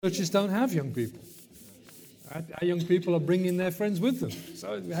Churches don't have young people. Our young people are bringing their friends with them.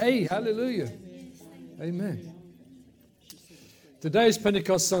 So, hey, hallelujah. Amen. Today is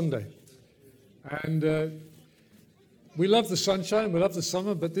Pentecost Sunday. And we love the sunshine, we love the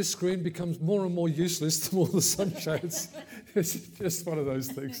summer, but this screen becomes more and more useless the more the sun shines. It's just one of those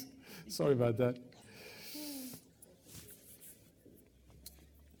things. Sorry about that.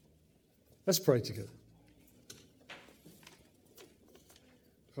 Let's pray together.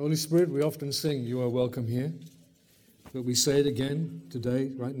 Holy Spirit, we often sing, "You are welcome here," but we say it again today,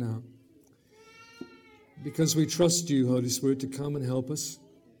 right now, because we trust you, Holy Spirit, to come and help us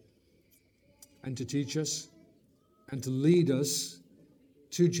and to teach us and to lead us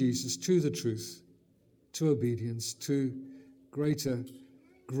to Jesus, to the truth, to obedience, to greater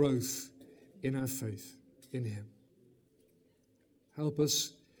growth in our faith in him. Help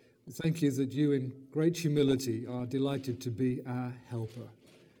us. We thank you that you, in great humility, are delighted to be our helper.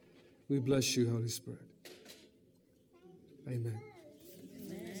 We bless you, Holy Spirit. Amen.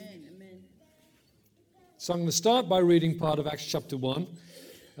 Amen. So I'm going to start by reading part of Acts chapter 1,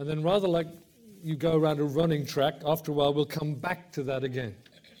 and then rather like you go around a running track, after a while we'll come back to that again.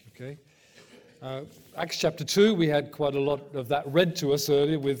 Okay? Acts chapter 2, we had quite a lot of that read to us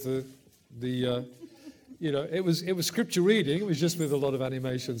earlier with it was scripture reading. It was just with a lot of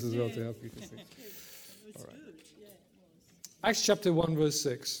animations as well to help you to see. All right. Acts chapter 1, verse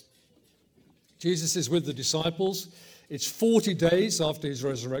 6. Jesus is with the disciples. It's 40 days after his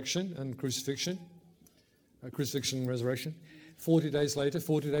resurrection and crucifixion and resurrection. 40 days later,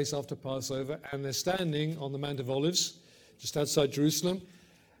 40 days after Passover, and they're standing on the Mount of Olives, just outside Jerusalem.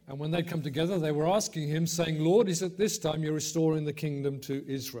 And when they come together, they were asking him, saying, "Lord, is it this time you're restoring the kingdom to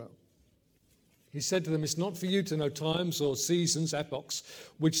Israel?" He said to them, "It's not for you to know times or seasons, epochs,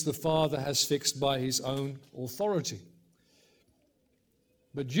 which the Father has fixed by his own authority.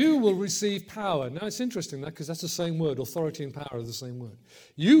 But you will receive power." Now it's interesting that because that's the same word. Authority and power are the same word.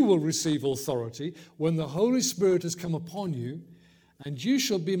 You will receive authority when the Holy Spirit has come upon you, and you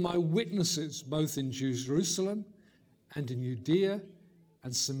shall be my witnesses both in Jerusalem and in Judea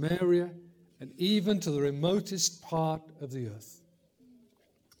and Samaria and even to the remotest part of the earth.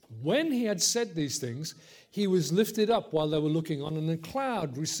 When he had said these things, he was lifted up while they were looking on, and a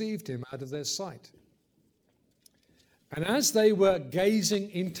cloud received him out of their sight. And as they were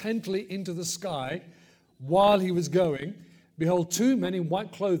gazing intently into the sky while he was going, behold, two men in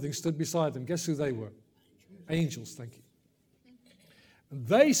white clothing stood beside them. Guess who they were? Angels, thank you. And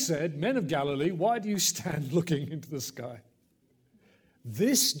they said, "Men of Galilee, why do you stand looking into the sky?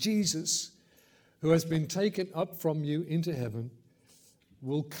 This Jesus, who has been taken up from you into heaven,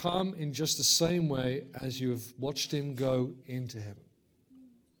 will come in just the same way as you have watched him go into heaven."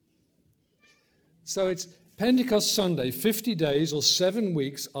 So it's Pentecost Sunday, 50 days or 7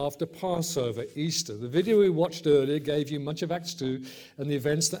 weeks after Passover, Easter. The video we watched earlier gave you much of Acts 2 and the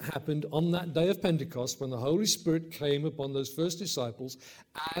events that happened on that day of Pentecost when the Holy Spirit came upon those first disciples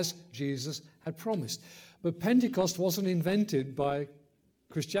as Jesus had promised. But Pentecost wasn't invented by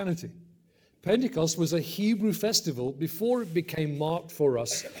Christianity. Pentecost was a Hebrew festival before it became marked for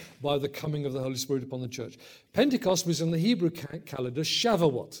us by the coming of the Holy Spirit upon the church. Pentecost was in the Hebrew calendar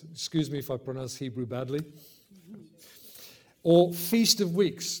Shavuot. Excuse me if I pronounce Hebrew badly. Or Feast of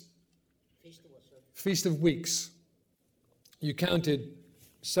Weeks. Feast of Weeks. You counted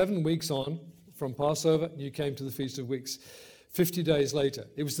 7 weeks on from Passover and you came to the Feast of Weeks 50 days later.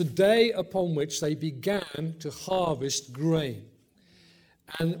 It was the day upon which they began to harvest grain.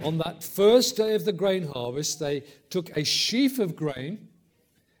 And on that first day of the grain harvest, they took a sheaf of grain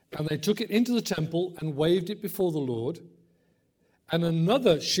and they took it into the temple and waved it before the Lord. And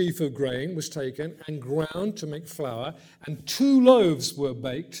another sheaf of grain was taken and ground to make flour, and 2 loaves were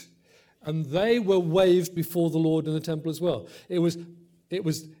baked, and they were waved before the Lord in the temple as well. It was,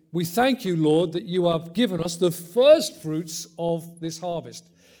 "We thank you, Lord, that you have given us the first fruits of this harvest."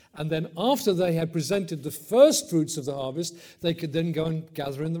 And then after they had presented the first fruits of the harvest, they could then go and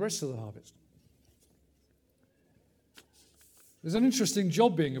gather in the rest of the harvest. There's an interesting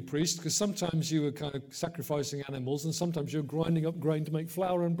job being a priest, because sometimes you were kind of sacrificing animals and sometimes you're grinding up grain to make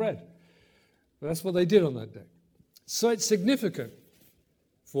flour and bread. But that's what they did on that day. So it's significant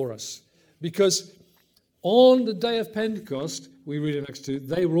for us because on the day of Pentecost, we read in Acts 2,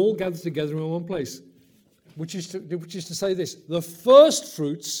 they were all gathered together in one place. Which is to say this: the first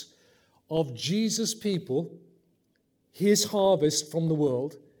fruits of Jesus' people, his harvest from the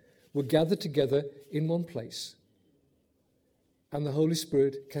world, were gathered together in one place. And the Holy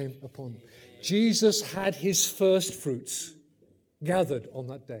Spirit came upon them. Jesus had his first fruits gathered on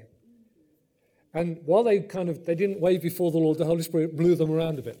that day. And while they didn't wave before the Lord, the Holy Spirit blew them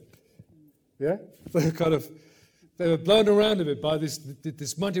around a bit. Yeah? They were blown around a bit by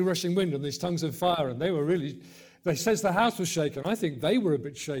this mighty rushing wind and these tongues of fire, and they says the house was shaken. I think they were a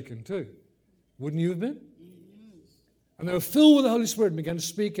bit shaken too. Wouldn't you have been? And they were filled with the Holy Spirit and began to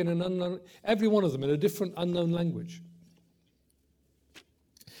speak in an unknown, every one of them in a different unknown language.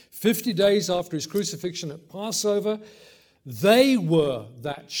 50 days after his crucifixion at Passover, they were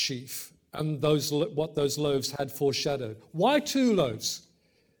that sheaf and what those loaves had foreshadowed. Why 2 loaves?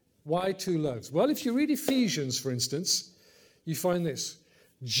 Why 2 loaves? Well, if you read Ephesians, for instance, you find this.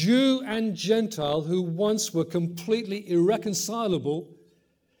 Jew and Gentile who once were completely irreconcilable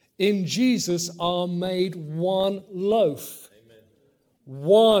in Jesus are made one loaf. Amen.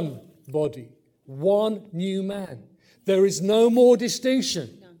 One body, one new man. There is no more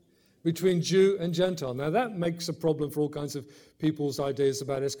distinction between Jew and Gentile. Now that makes a problem for all kinds of people's ideas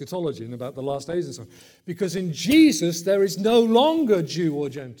about eschatology and about the last days and so on. Because in Jesus there is no longer Jew or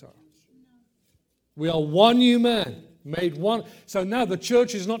Gentile. We are one new man, made one. So now the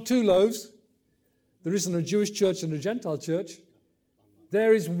church is not 2 loaves. There isn't a Jewish church and a Gentile church.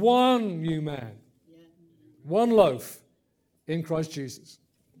 There is one new man, one loaf in Christ Jesus.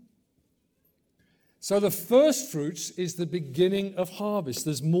 So the first fruits is the beginning of harvest.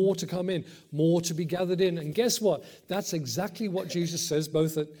 There's more to come in, more to be gathered in. And guess what? That's exactly what Jesus says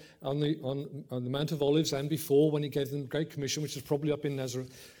both on the Mount of Olives and before when he gave them the Great Commission, which is probably up in Nazareth.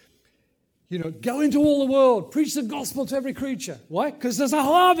 Go into all the world, preach the gospel to every creature. Why? Because there's a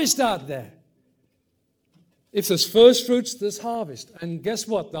harvest out there. If there's first fruits, there's harvest. And guess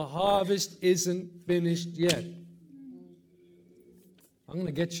what? The harvest isn't finished yet. I'm going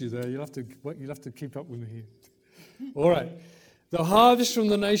to get you there. You'll have to keep up with me here. All right. The harvest from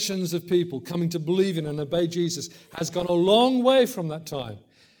the nations of people coming to believe in and obey Jesus has gone a long way from that time.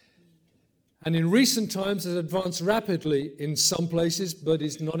 And in recent times has advanced rapidly in some places, but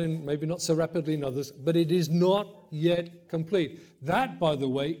is maybe not so rapidly in others, but it is not yet complete. That, by the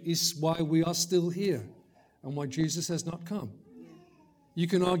way, is why we are still here and why Jesus has not come. You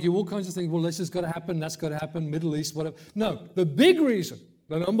can argue all kinds of things. Well, this has got to happen, that's got to happen, Middle East, whatever. No, the big reason,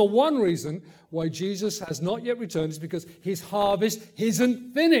 the number one reason why Jesus has not yet returned is because his harvest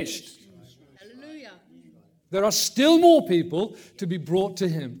isn't finished. Hallelujah. There are still more people to be brought to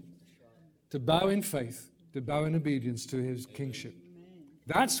him, to bow in faith, to bow in obedience to his kingship.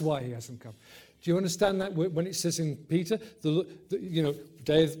 That's why he hasn't come. Do you understand that when it says in Peter,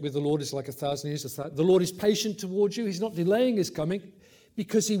 day with the Lord is like 1,000 years. The Lord is patient towards you. He's not delaying his coming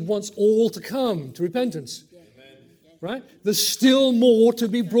because he wants all to come to repentance. Yes. Right? There's still more to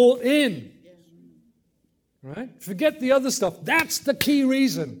be brought in. Right? Forget the other stuff. That's the key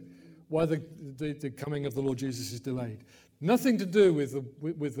reason why the coming of the Lord Jesus is delayed. Nothing to do with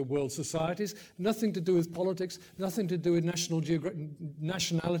the world societies, nothing to do with politics, nothing to do with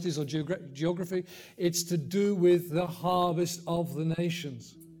nationalities or geography. It's to do with the harvest of the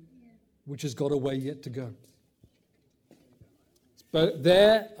nations, which has got a way yet to go. But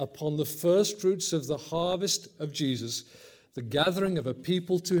there, upon the first fruits of the harvest of Jesus, the gathering of a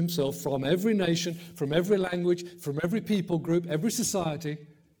people to himself from every nation, from every language, from every people group, every society,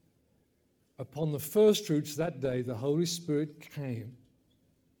 upon the first fruits that day, the Holy Spirit came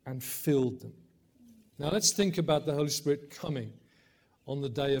and filled them. Now let's think about the Holy Spirit coming on the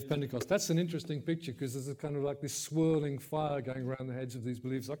day of Pentecost. That's an interesting picture because there's kind of like this swirling fire going around the heads of these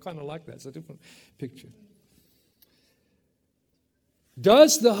believers. I kind of like that. It's a different picture.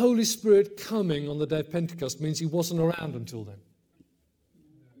 Does the Holy Spirit coming on the day of Pentecost means he wasn't around until then?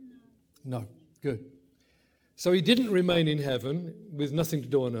 No. Good. So he didn't remain in heaven with nothing to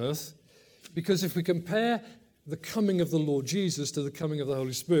do on earth. Because if we compare the coming of the Lord Jesus to the coming of the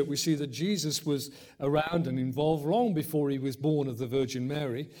Holy Spirit, we see that Jesus was around and involved long before he was born of the Virgin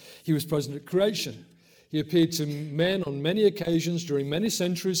Mary. He was present at creation. He appeared to men on many occasions during many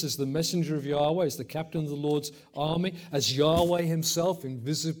centuries as the messenger of Yahweh, as the captain of the Lord's army, as Yahweh himself in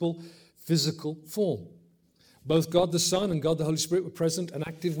visible, physical form. Both God the Son and God the Holy Spirit were present and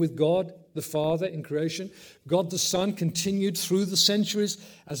active with God the Father in creation. God the Son continued through the centuries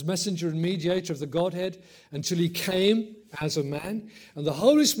as messenger and mediator of the Godhead until he came as a man. And the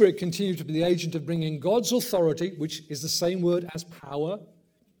Holy Spirit continued to be the agent of bringing God's authority, which is the same word as power.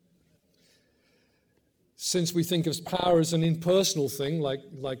 Since we think of power as an impersonal thing,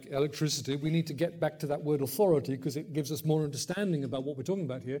 like electricity, we need to get back to that word authority because it gives us more understanding about what we're talking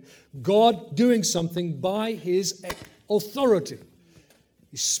about here. God doing something by his authority.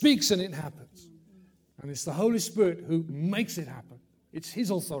 He speaks and it happens. And it's the Holy Spirit who makes it happen. It's his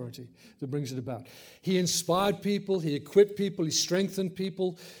authority that brings it about. He inspired people, he equipped people, he strengthened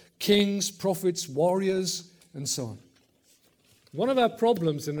people, kings, prophets, warriors, and so on. One of our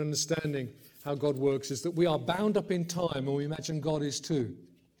problems in understanding how God works is that we are bound up in time, and we imagine God is too.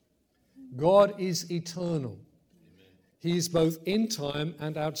 God is eternal. He is both in time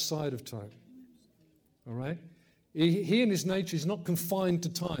and outside of time. All right? He in his nature is not confined to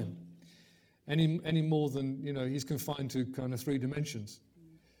time any more than, he's confined to kind of 3 dimensions.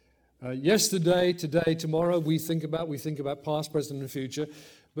 Yesterday, today, tomorrow, we think about past, present, and future,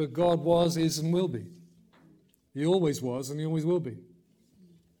 but God was, is, and will be. He always was, and he always will be.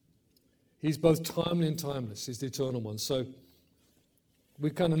 He's both timely and timeless. He's the eternal one. So we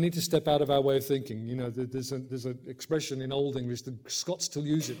kind of need to step out of our way of thinking. There's an expression in Old English, the Scots still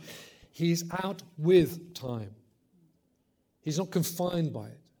use it. He's out with time. He's not confined by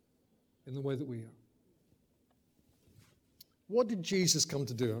it in the way that we are. What did Jesus come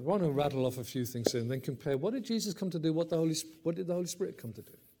to do? I want to rattle off a few things here and then compare. What did Jesus come to do? What did the Holy Spirit come to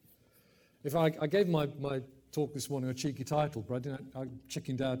do? If I gave my talk this morning a cheeky title, but I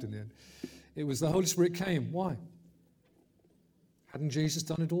chickened out in the end. It was the Holy Spirit came. Why? Hadn't Jesus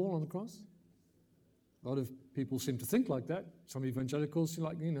done it all on the cross? A lot of people seem to think like that. Some evangelicals are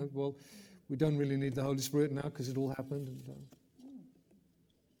like, well, we don't really need the Holy Spirit now because it all happened. And,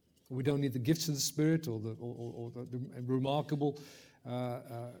 we don't need the gifts of the Spirit or the remarkable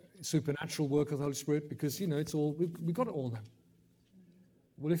supernatural work of the Holy Spirit because, it's all, we've got it all now.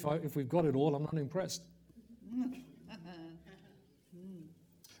 Well, if we've got it all, I'm not impressed.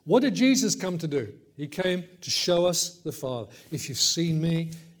 What did Jesus come to do? He came to show us the Father. If you've seen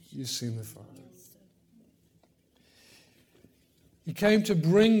me, you've seen the Father. He came to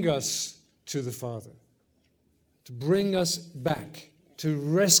bring us to the Father, to bring us back, to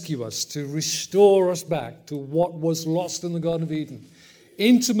rescue us, to restore us back to what was lost in the Garden of Eden.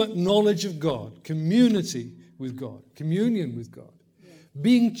 Intimate knowledge of God, community with God, communion with God,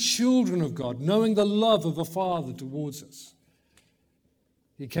 being children of God, knowing the love of a Father towards us.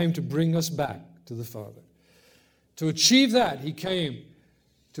 He came to bring us back to the Father. To achieve that, he came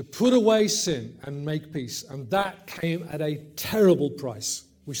to put away sin and make peace. And that came at a terrible price.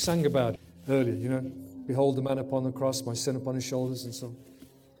 We sang about it earlier, Behold the man upon the cross, my sin upon his shoulders, and so on.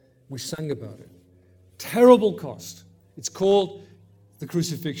 We sang about it. Terrible cost. It's called the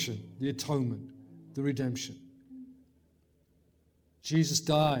crucifixion, the atonement, the redemption. Jesus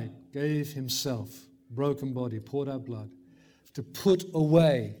died, gave himself, broken body, poured out blood, to put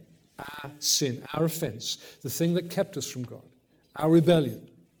away our sin, our offense, the thing that kept us from God, our rebellion,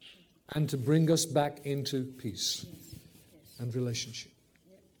 and to bring us back into peace and relationship.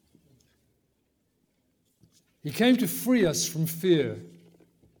 He came to free us from fear,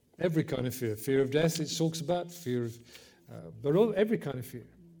 every kind of fear. Fear of death, it talks about, fear of, but every kind of fear.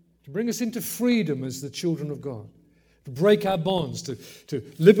 To bring us into freedom as the children of God. To break our bonds, to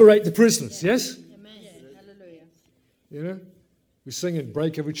liberate the prisoners, yes? Amen. Hallelujah. We sing it,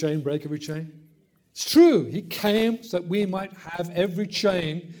 break every chain, break every chain. It's true. He came so that we might have every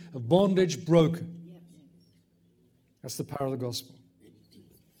chain of bondage broken. That's the power of the gospel.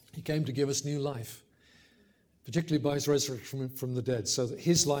 He came to give us new life, particularly by his resurrection from the dead, so that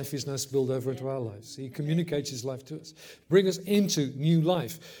his life is now spilled over into our lives. He communicates his life to us. Bring us into new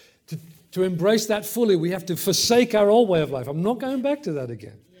life. To embrace that fully, we have to forsake our old way of life. I'm not going back to that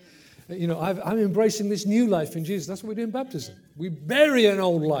again. I'm embracing this new life in Jesus. That's what we do in baptism. We bury an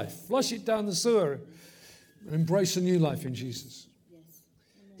old life, flush it down the sewer, and embrace a new life in Jesus.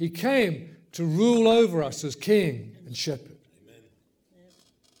 He came to rule over us as King and Shepherd.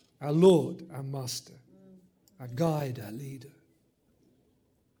 Our Lord, our Master, our guide, our leader.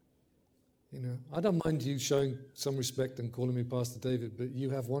 I don't mind you showing some respect and calling me Pastor David, but you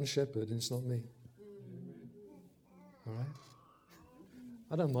have one shepherd and it's not me. All right?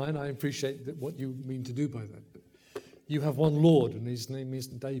 I don't mind. I appreciate what you mean to do by that. But you have one Lord and his name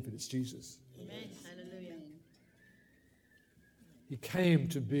isn't David, it's Jesus. Amen. Hallelujah. He came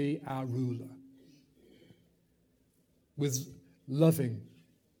to be our ruler with loving,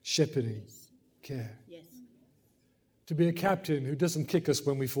 shepherding care. Yes. To be a captain who doesn't kick us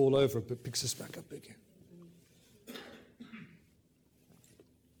when we fall over, but picks us back up again.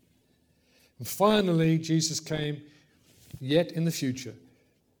 And finally, Jesus came, yet in the future,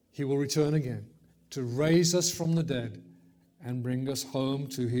 he will return again to raise us from the dead and bring us home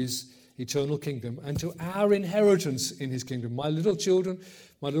to his eternal kingdom and to our inheritance in his kingdom. My little children,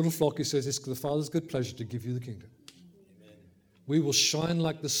 my little flock, he says, it's the Father's good pleasure to give you the kingdom. Amen. We will shine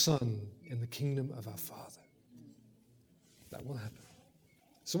like the sun in the kingdom of our Father. That will happen.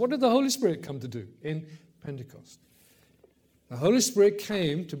 So what did the Holy Spirit come to do in Pentecost? The Holy Spirit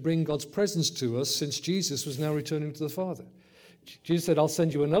came to bring God's presence to us since Jesus was now returning to the Father. Jesus said, I'll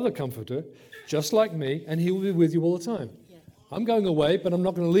send you another comforter, just like me, and he will be with you all the time. Yeah. I'm going away, but I'm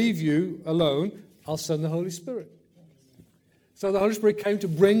not going to leave you alone. I'll send the Holy Spirit. So the Holy Spirit came to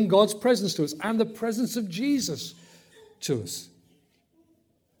bring God's presence to us and the presence of Jesus to us.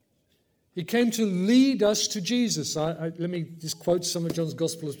 He came to lead us to Jesus. Let me just quote some of John's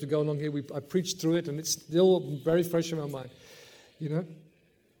Gospel as we go along here. I preached through it, and it's still very fresh in my mind. You know,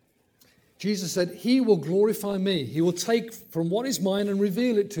 Jesus said, he will glorify me. He will take from what is mine and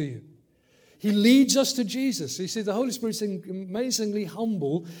reveal it to you. He leads us to Jesus. You see, the Holy Spirit's amazingly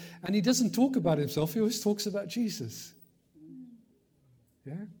humble, and he doesn't talk about himself. He always talks about Jesus.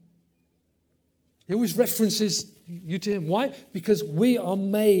 Yeah? He always references you to him. Why? Because we are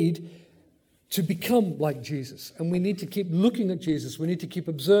made to become like Jesus. And we need to keep looking at Jesus. We need to keep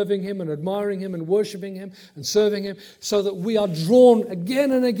observing him and admiring him and worshiping him and serving him so that we are drawn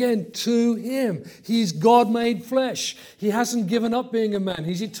again and again to him. He's God made flesh. He hasn't given up being a man.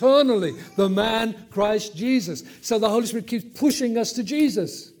 He's eternally the man, Christ Jesus. So the Holy Spirit keeps pushing us to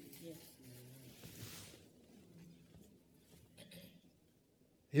Jesus.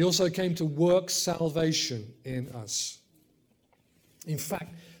 He also came to work salvation in us. In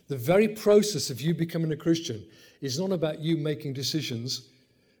fact, the very process of you becoming a Christian is not about you making decisions,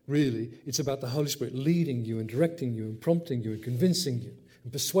 really. It's about the Holy Spirit leading you and directing you and prompting you and convincing you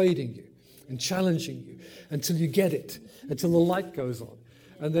and persuading you and challenging you until you get it, until the light goes on.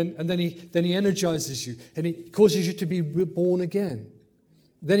 And then he energizes you and he causes you to be reborn again.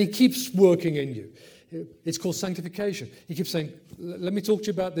 Then he keeps working in you. It's called sanctification. He keeps saying, let me talk to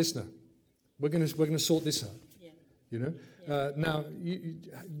you about this now. We're going to sort this out. Yeah. You know? Now,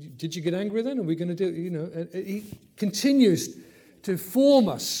 did you get angry then? Are we going to do, you know? He continues to form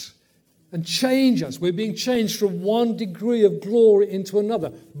us and change us. We're being changed from one degree of glory into another.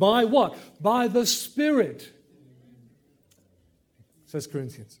 By what? By the Spirit. Says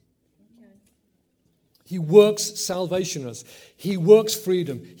Corinthians. He works salvation in us. He works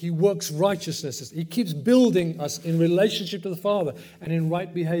freedom. He works righteousness. He keeps building us in relationship to the Father and in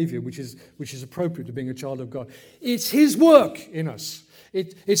right behavior, which is appropriate to being a child of God. It's his work in us.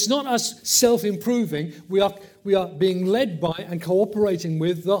 It's not us self-improving. We are being led by and cooperating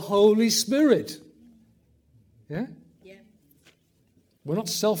with the Holy Spirit. Yeah? Yeah. We're not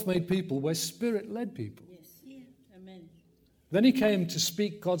self-made people. We're Spirit-led people. Yes. Yeah. Amen. Then he came to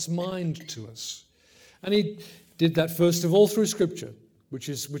speak God's mind to us. And he did that first of all through Scripture, which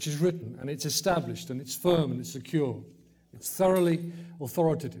is written, and it's established, and it's firm, and it's secure. It's thoroughly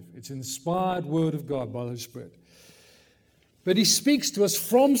authoritative. It's inspired word of God by the Holy Spirit. But he speaks to us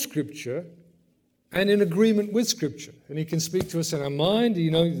from Scripture and in agreement with Scripture. And he can speak to us in our mind.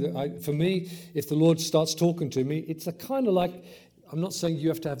 You know, for me, if the Lord starts talking to me, it's a kind of like, I'm not saying you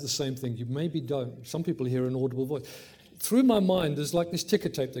have to have the same thing. You maybe don't. Some people hear an audible voice. Through my mind, there's like this ticker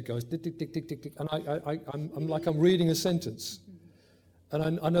tape that goes tick, tick, tick, tick, tick, tick, and I'm like I'm reading a sentence,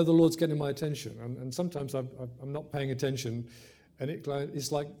 and I know the Lord's getting my attention, and sometimes I'm not paying attention, and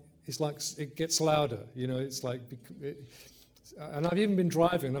it's like it gets louder, you know. It's like, and I've even been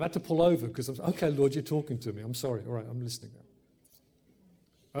driving, and I've had to pull over because I'm okay, Lord, you're talking to me. I'm sorry. All right, I'm listening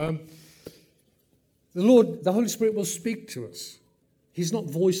now. The Holy Spirit will speak to us. He's not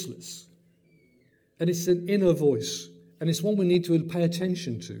voiceless, and it's an inner voice. And it's one we need to pay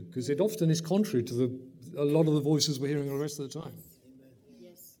attention to because it often is contrary to a lot of the voices we're hearing the rest of the time.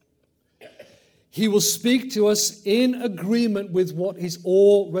 Yes. He will speak to us in agreement with what is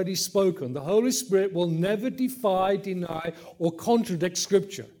already spoken. The Holy Spirit will never defy, deny, or contradict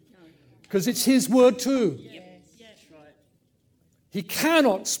Scripture because it's his word too. Yes. Yes. Right. He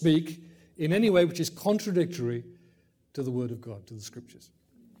cannot speak in any way which is contradictory to the word of God, to the Scriptures.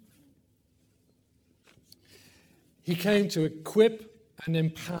 He came to equip and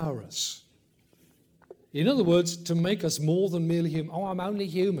empower us. In other words, to make us more than merely human. Oh, I'm only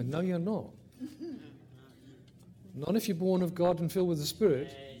human. No, you're not. Not if you're born of God and filled with the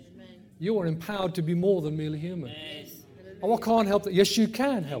Spirit. Amen. You are empowered to be more than merely human. Yes. Oh, I can't help it. Yes, you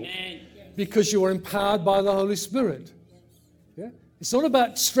can help. Amen. Because you are empowered by the Holy Spirit. Yeah? It's not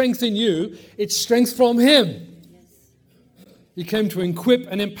about strength in you. It's strength from him. Yes. He came to equip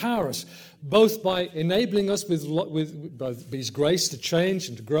and empower us, both by enabling us with his grace to change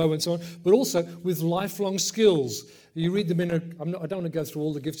and to grow and so on, but also with lifelong skills. You read them I don't want to go through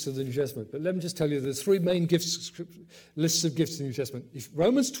all the gifts of the New Testament, but let me just tell you there's three main lists of gifts in the New Testament.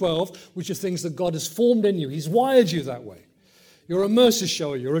 Romans 12, which are things that God has formed in you. He's wired you that way. You're a mercy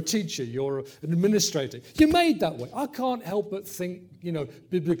shower, you're a teacher, you're an administrator. You're made that way. I can't help but think,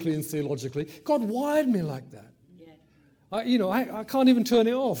 biblically and theologically, God wired me like that. Yeah. I can't even turn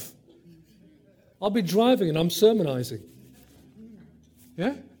it off. I'll be driving and I'm sermonizing.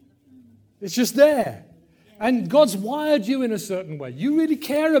 Yeah? It's just there. And God's wired you in a certain way. You really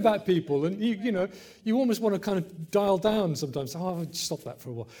care about people, and you almost want to kind of dial down sometimes. Oh, I'll stop that for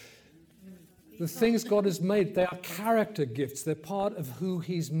a while. The things God has made, they are character gifts. They're part of who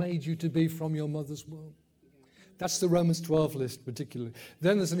He's made you to be from your mother's womb. That's the Romans 12 list particularly.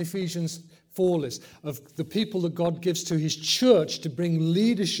 Then there's an Ephesians 4 list of the people that God gives to His church to bring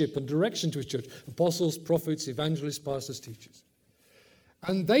leadership and direction to His church. Apostles, prophets, evangelists, pastors, teachers.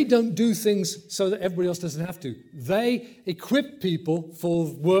 And they don't do things so that everybody else doesn't have to. They equip people for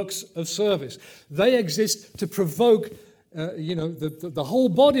works of service. They exist to provoke the whole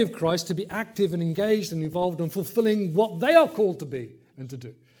body of Christ to be active and engaged and involved in fulfilling what they are called to be and to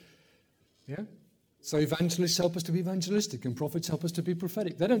do. Yeah? So evangelists help us to be evangelistic, and prophets help us to be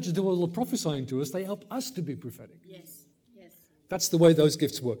prophetic. They don't just do all the prophesying to us, they help us to be prophetic. Yes. That's the way those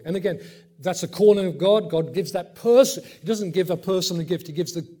gifts work. And again, that's a calling of God. God gives that person. He doesn't give a person a gift. He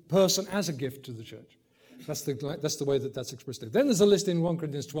gives the person as a gift to the church. That's the way that's expressed there. Then there's a list in 1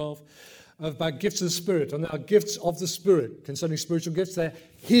 Corinthians 12 about gifts of the Spirit. And there are gifts of the Spirit. Concerning spiritual gifts, they're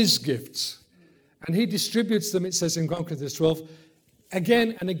His gifts. And He distributes them, it says in 1 Corinthians 12,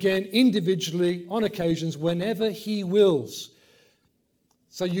 again and again, individually, on occasions, whenever He wills.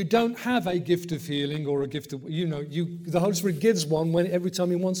 So you don't have a gift of healing or a gift of, the Holy Spirit gives one every time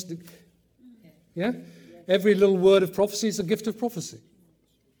He wants to. Yeah? Every little word of prophecy is a gift of prophecy.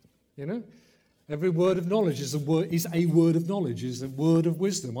 Every word of knowledge is a word of knowledge, is a word of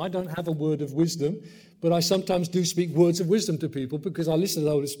wisdom. I don't have a word of wisdom, but I sometimes do speak words of wisdom to people because I listen to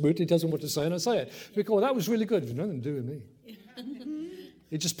the Holy Spirit. He tells me what to say and I say it. Because that was really good. It had nothing to do with me.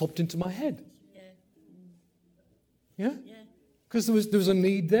 It just popped into my head. Yeah? Because there was a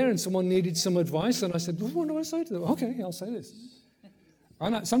need there and someone needed some advice, and I said, well, what do I say to them? Okay, I'll say this.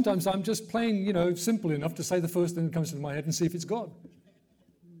 And sometimes I'm just plain, simple enough to say the first thing that comes into my head and see if it's God.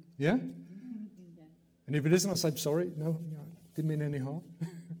 Yeah? And if it isn't, I'll say, sorry, no, didn't mean any harm.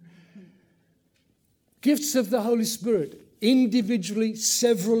 Gifts of the Holy Spirit, individually,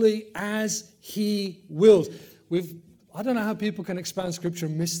 severally, as He wills. I don't know how people can expand Scripture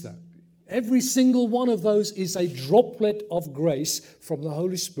and miss that. Every single one of those is a droplet of grace from the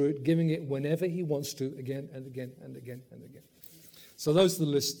Holy Spirit, giving it whenever He wants to, again and again and again and again. So those are the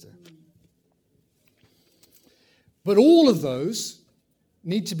lists there. But all of those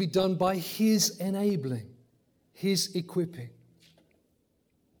need to be done by His enabling, His equipping.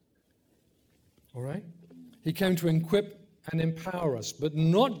 All right? He came to equip and empower us, but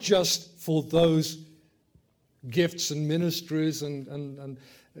not just for those gifts and ministries and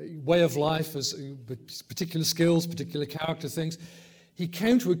way of life, as particular skills, particular character things. He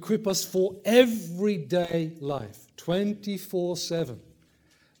came to equip us for everyday life, 24/7.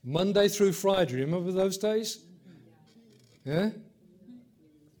 Monday through Friday. Remember those days? Yeah?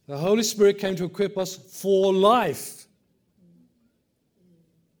 The Holy Spirit came to equip us for life.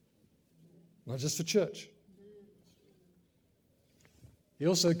 Not just for church. He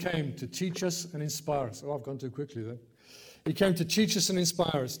also came to teach us and inspire us. Oh, I've gone too quickly there. He came to teach us and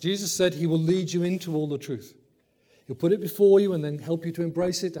inspire us. Jesus said He will lead you into all the truth. He'll put it before you and then help you to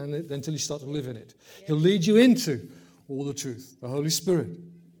embrace it until you start to live in it. He'll lead you into all the truth, the Holy Spirit.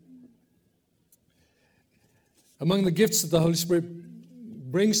 Among the gifts that the Holy Spirit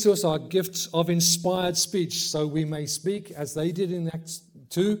brings to us are gifts of inspired speech, so we may speak as they did in Acts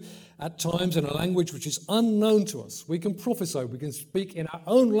 2, at times in a language which is unknown to us. We can prophesy, we can speak in our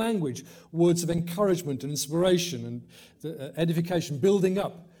own language words of encouragement and inspiration and edification, building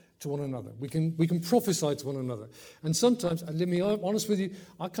up to one another. We can prophesy to one another. And sometimes, and let me be honest with you,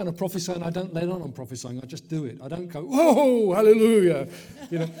 I kind of prophesy and I don't let on I'm prophesying. I just do it. I don't go, whoa, hallelujah,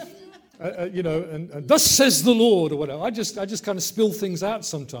 and thus says the Lord or whatever. I just kind of spill things out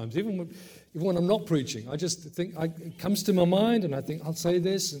sometimes, even when I'm not preaching. I just think it comes to my mind and I think I'll say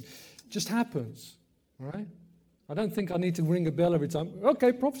this, and it just happens. All right? I don't think I need to ring a bell every time.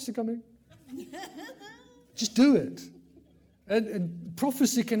 Okay, prophecy coming. Just do it. And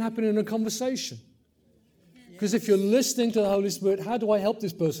prophecy can happen in a conversation. Because if you're listening to the Holy Spirit, how do I help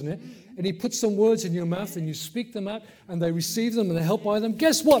this person here? And He puts some words in your mouth and you speak them out and they receive them and they're helped by them.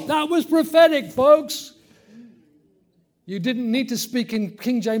 Guess what? That was prophetic, folks. You didn't need to speak in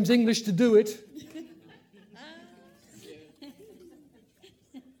King James English to do it.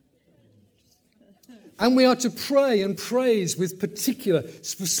 And we are to pray and praise with particular,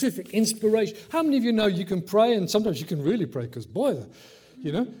 specific inspiration. How many of you know you can pray, and sometimes you can really pray because, boy,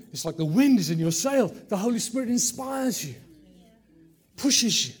 it's like the wind is in your sail. The Holy Spirit inspires you,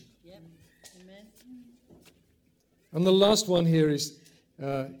 pushes you. Yep. Amen. And the last one here is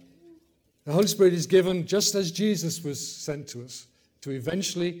the Holy Spirit is given just as Jesus was sent to us to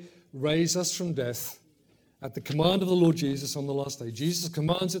eventually raise us from death at the command of the Lord Jesus on the last day. Jesus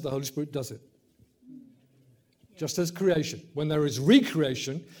commands it, the Holy Spirit does it. Just as creation. When there is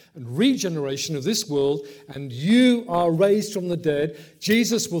recreation and regeneration of this world and you are raised from the dead,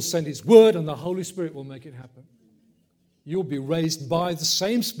 Jesus will send his word and the Holy Spirit will make it happen. You'll be raised by the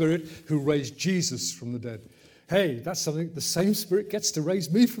same Spirit who raised Jesus from the dead. Hey, that's something, the same Spirit gets to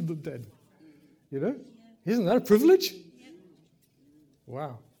raise me from the dead. You know? Isn't that a privilege?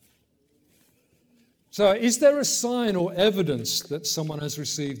 Wow. So is there a sign or evidence that someone has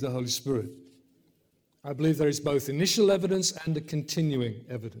received the Holy Spirit? I believe there is both initial evidence and a continuing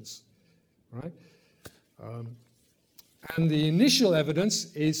evidence. Right? And the initial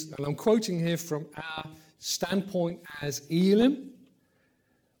evidence is, and I'm quoting here from our standpoint as Elim,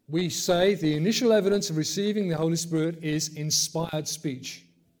 we say the initial evidence of receiving the Holy Spirit is inspired speech.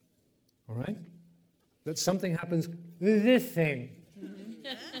 All right? That something happens, this thing.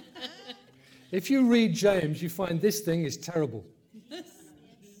 If you read James, you find this thing is terrible.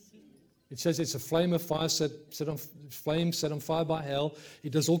 It says it's a flame of fire set on fire by hell.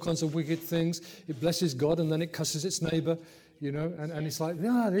 It does all kinds of wicked things. It blesses God and then it cusses its neighbor, you know, and it's like,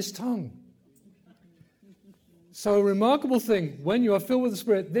 this tongue. So a remarkable thing, when you are filled with the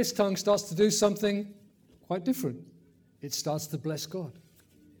Spirit, this tongue starts to do something quite different. It starts to bless God.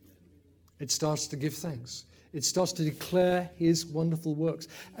 It starts to give thanks. It starts to declare his wonderful works.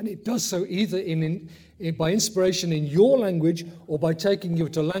 And it does so either by inspiration in your language or by taking you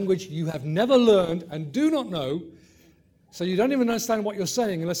to language you have never learned and do not know. So you don't even understand what you're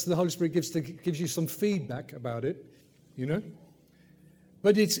saying unless the Holy Spirit gives you some feedback about it, you know.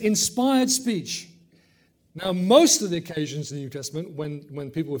 But it's inspired speech. Now, most of the occasions in the New Testament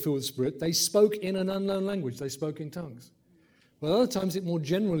when people were filled with the Spirit, they spoke in an unknown language. They spoke in tongues. But other times it more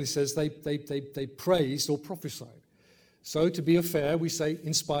generally says they praised or prophesied. So to be fair, we say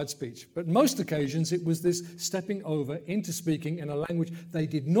inspired speech. But most occasions it was this stepping over into speaking in a language they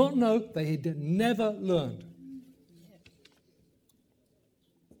did not know, they had never learned.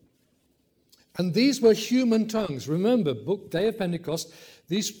 And these were human tongues. Remember, Day of Pentecost,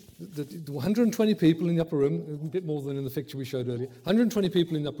 the 120 people in the upper room, a bit more than in the picture we showed earlier, 120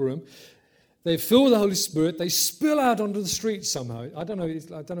 people in the upper room, they fill with the Holy Spirit. They spill out onto the street somehow. I don't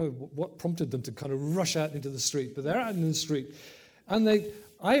know what prompted them to kind of rush out into the street, but they're out in the street. And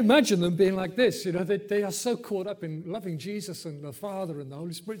I imagine them being like this. You know, they are so caught up in loving Jesus and the Father and the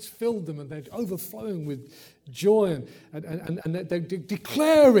Holy Spirit's filled them and they're overflowing with joy and they're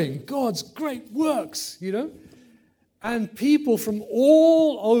declaring God's great works, you know. And people from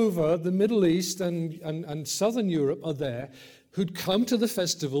all over the Middle East and Southern Europe are there who'd come to the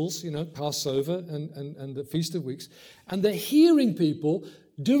festivals, you know, Passover and the Feast of Weeks, and they're hearing people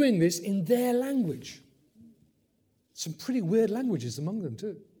doing this in their language. Some pretty weird languages among them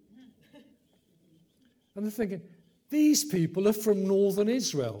too. And they're thinking, these people are from northern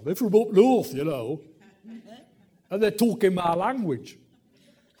Israel. They're from up north, you know, and they're talking my language.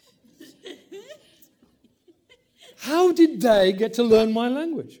 How did they get to learn my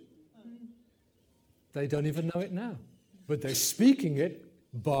language? They don't even know it now. But they're speaking it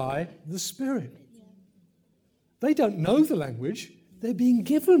by the Spirit. They don't know the language. They're being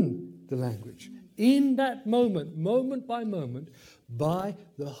given the language in that moment by moment, by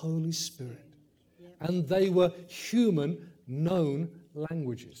the Holy Spirit. And they were human, known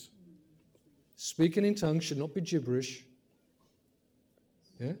languages. Speaking in tongues should not be gibberish.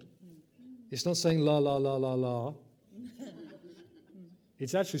 Yeah? It's not saying la, la, la, la, la.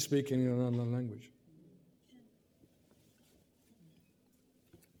 It's actually speaking in an unknown language.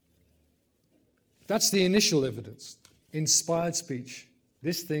 That's the initial evidence. Inspired speech.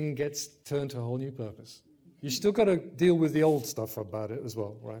 This thing gets turned to a whole new purpose. You still got to deal with the old stuff about it as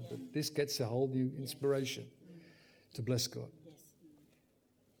well, right? But this gets a whole new inspiration to bless God.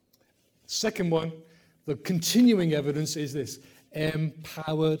 Second one, the continuing evidence is this: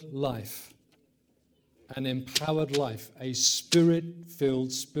 empowered life. An empowered life. A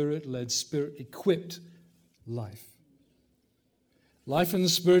spirit-filled, spirit-led, spirit-equipped life. Life in the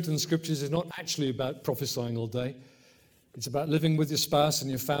Spirit in the Scriptures is not actually about prophesying all day. It's about living with your spouse and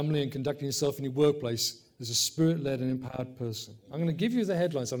your family and conducting yourself in your workplace as a Spirit-led and empowered person. I'm going to give you the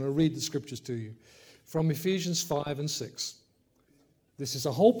headlines. I'm going to read the Scriptures to you from Ephesians 5 and 6. This is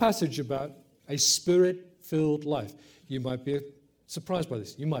a whole passage about a Spirit-filled life. You might be surprised by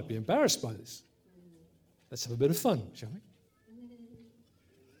this. You might be embarrassed by this. Let's have a bit of fun, shall we?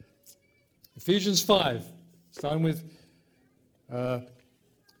 Ephesians 5, starting with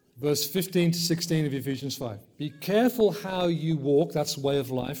verse 15 to 16 of Ephesians 5. Be careful how you walk, that's the way of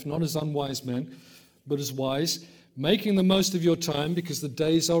life, not as unwise men, but as wise, making the most of your time because the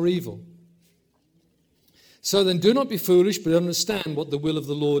days are evil. So then do not be foolish, but understand what the will of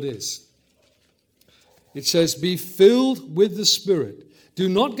the Lord is. It says, be filled with the Spirit. Do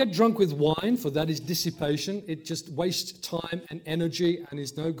not get drunk with wine, for that is dissipation. It just wastes time and energy and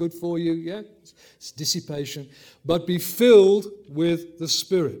is no good for you. Yeah, it's dissipation. But be filled with the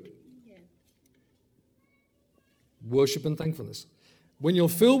Spirit. Yeah. Worship and thankfulness. When you're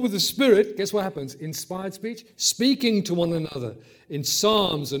filled with the Spirit, guess what happens? Inspired speech, speaking to one another in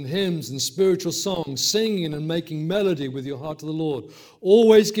psalms and hymns and spiritual songs, singing and making melody with your heart to the Lord,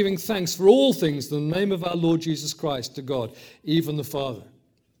 always giving thanks for all things in the name of our Lord Jesus Christ to God, even the Father.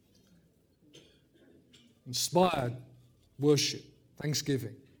 Inspired worship,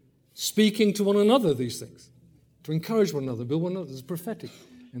 thanksgiving, speaking to one another these things, to encourage one another, build one another. There's prophetic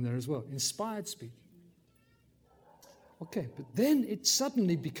in there as well. Inspired speech. Okay, but then it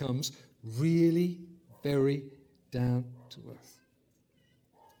suddenly becomes really very down to earth.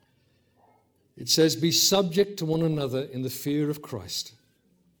 It says, be subject to one another in the fear of Christ.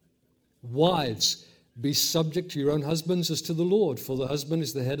 Wives, be subject to your own husbands as to the Lord, for the husband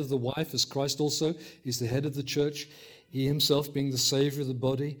is the head of the wife, as Christ also is the head of the church, he himself being the Savior of the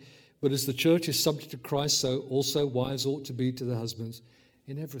body. But as the church is subject to Christ, so also wives ought to be to their husbands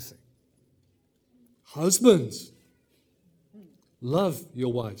in everything. Husbands, love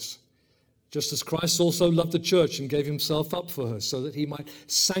your wives, just as Christ also loved the church and gave himself up for her, so that he might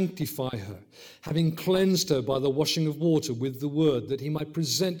sanctify her, having cleansed her by the washing of water with the word, that he might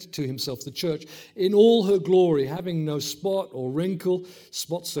present to himself the church in all her glory, having no spot or wrinkle.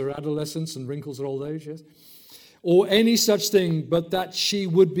 Spots are adolescence and wrinkles are old age, yes? Or any such thing, but that she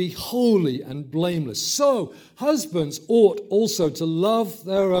would be holy and blameless. So husbands ought also to love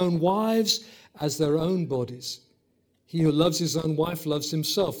their own wives as their own bodies. He who loves his own wife loves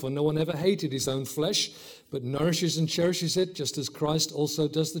himself, for no one ever hated his own flesh, but nourishes and cherishes it, just as Christ also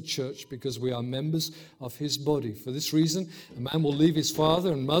does the church, because we are members of his body. For this reason, a man will leave his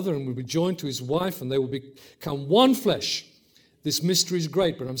father and mother and will be joined to his wife, and they will become one flesh. This mystery is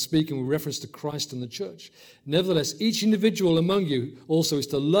great, but I'm speaking with reference to Christ and the church. Nevertheless, each individual among you also is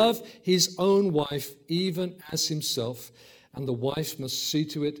to love his own wife, even as himself, and the wife must see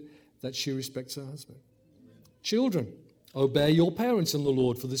to it that she respects her husband. Children, obey your parents in the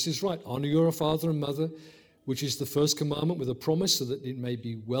Lord, for this is right. Honor your father and mother, which is the first commandment with a promise, so that it may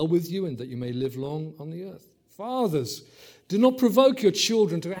be well with you and that you may live long on the earth. Fathers, do not provoke your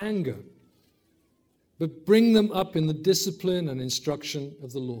children to anger, but bring them up in the discipline and instruction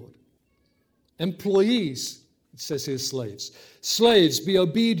of the Lord. Employees, it says here slaves. Slaves, be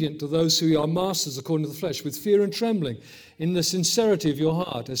obedient to those who are masters according to the flesh, with fear and trembling, in the sincerity of your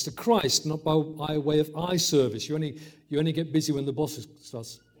heart, as to Christ, not by way of eye service. You only get busy when the boss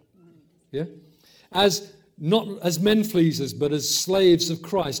starts. Yeah? Not as men pleasers, but as slaves of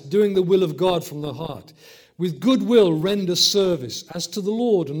Christ, doing the will of God from the heart. With good will render service, as to the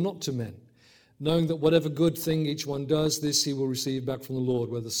Lord and not to men, knowing that whatever good thing each one does, this he will receive back from the Lord,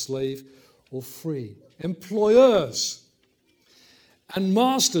 whether slave or free. Employers and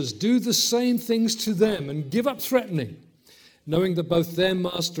masters, do the same things to them and give up threatening, knowing that both their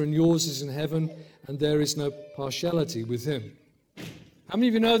master and yours is in heaven, and there is no partiality with him. How many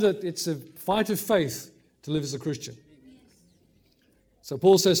of you know that it's a fight of faith to live as a Christian? So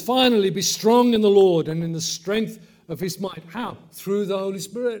Paul says, finally, be strong in the Lord and in the strength of his might. How? Through the Holy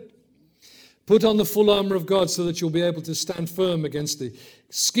Spirit. Put on the full armor of God so that you'll be able to stand firm against the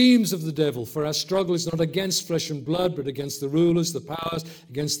schemes of the devil. For our struggle is not against flesh and blood, but against the rulers, the powers,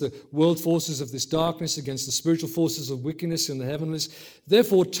 against the world forces of this darkness, against the spiritual forces of wickedness in the heavenlies.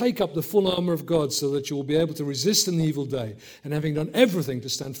 Therefore, take up the full armor of God so that you will be able to resist in the evil day, and having done everything, to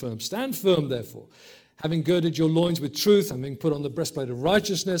stand firm. Stand firm, therefore, having girded your loins with truth, having put on the breastplate of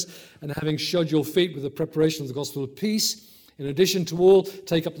righteousness, and having shod your feet with the preparation of the gospel of peace. In addition to all,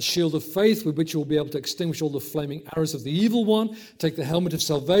 take up the shield of faith, with which you will be able to extinguish all the flaming arrows of the evil one. Take the helmet of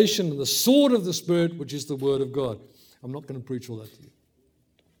salvation and the sword of the Spirit, which is the word of God. I'm not going to preach all that to you.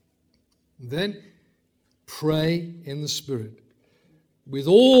 Then pray in the Spirit. With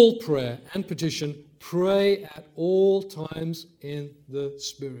all prayer and petition, pray at all times in the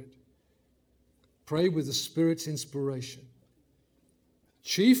Spirit. Pray with the Spirit's inspiration.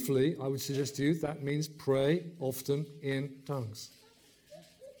 Chiefly, I would suggest to you, that means pray often in tongues.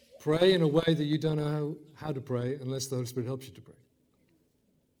 Pray in a way that you don't know how to pray unless the Holy Spirit helps you to pray.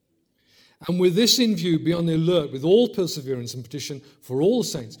 And with this in view, be on the alert with all perseverance and petition for all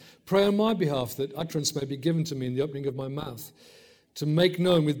saints. Pray on my behalf that utterance may be given to me in the opening of my mouth, to make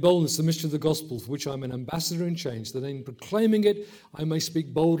known with boldness the mystery of the gospel, for which I am an ambassador in chains, that in proclaiming it I may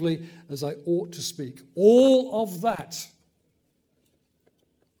speak boldly as I ought to speak. All of that,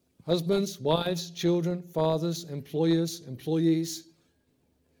 husbands, wives, children, fathers, employers, employees,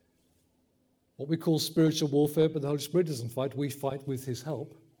 what we call spiritual warfare, but the Holy Spirit doesn't fight, we fight with his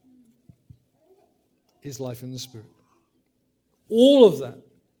help, is life in the Spirit. All of that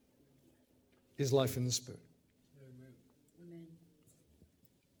is life in the Spirit. Amen.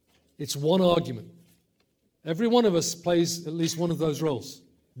 It's one argument. Every one of us plays at least one of those roles.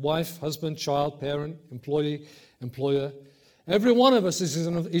 Wife, husband, child, parent, employee, employer. Every one of us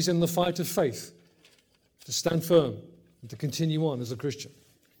is in the fight of faith to stand firm and to continue on as a Christian.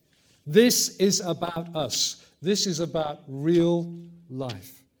 This is about us. This is about real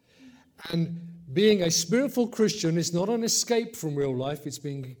life. And being a spiritual Christian is not an escape from real life, it's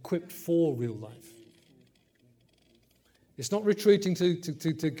being equipped for real life. It's not retreating to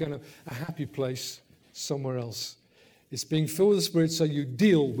kind of a happy place somewhere else. It's being filled with the Spirit so you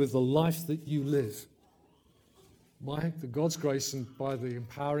deal with the life that you live. By the God's grace and by the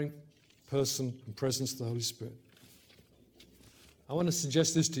empowering person and presence of the Holy Spirit. I want to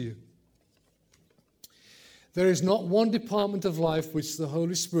suggest this to you. There is not one department of life which the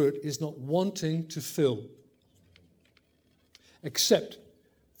Holy Spirit is not wanting to fill, except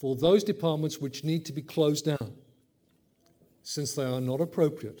for those departments which need to be closed down, since they are not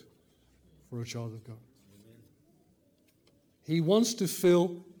appropriate for a child of God. He wants to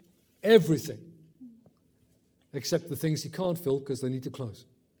fill everything, except the things he can't fill because they need to close.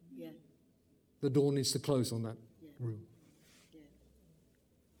 Yeah. The door needs to close on that room.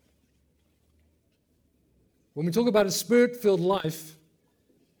 When we talk about a Spirit-filled life,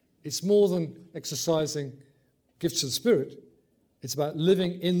 it's more than exercising gifts of the Spirit. It's about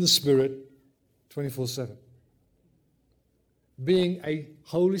living in the Spirit 24/7. Being a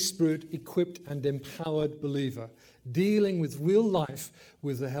Holy Spirit-equipped and empowered believer, dealing with real life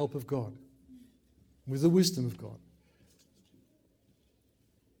with the help of God, with the wisdom of God.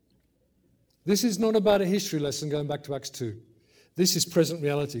 This is not about a history lesson going back to Acts 2. This is present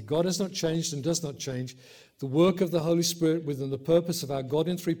reality. God has not changed and does not change. The work of the Holy Spirit within the purpose of our God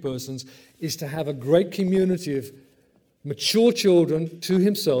in three persons is to have a great community of mature children to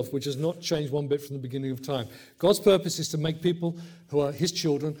himself, which has not changed one bit from the beginning of time. God's purpose is to make people who are his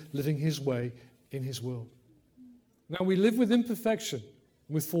children living his way in his world. Now, we live with imperfection,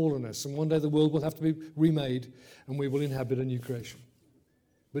 with fallenness, and one day the world will have to be remade and we will inhabit a new creation.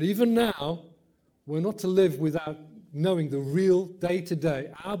 But even now, we're not to live without knowing the real day-to-day,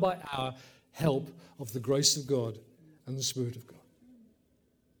 hour by hour help of the grace of God and the Spirit of God.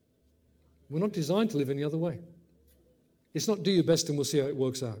 We're not designed to live any other way. It's not do your best and we'll see how it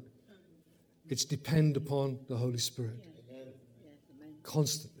works out. It's depend upon the Holy Spirit.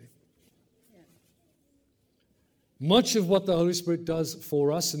 Constantly. Much of what the Holy Spirit does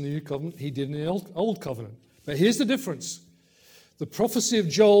for us in the New Covenant, he did in the Old Covenant. But here's the difference. The prophecy of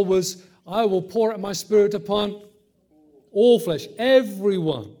Joel was, I will pour out my Spirit upon all flesh,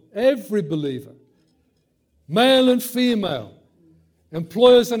 everyone, every believer, male and female,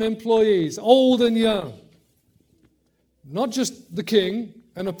 employers and employees, old and young. Not just the king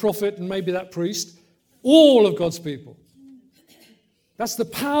and a prophet and maybe that priest, all of God's people. That's the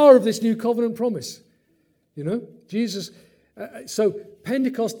power of this new covenant promise. You know, Jesus. So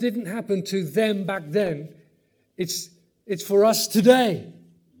Pentecost didn't happen to them back then. It's for us today.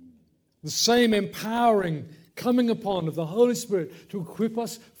 The same empowering coming upon of the Holy Spirit to equip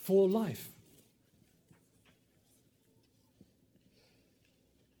us for life.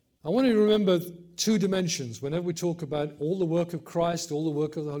 I want you to remember two dimensions whenever we talk about all the work of Christ, all the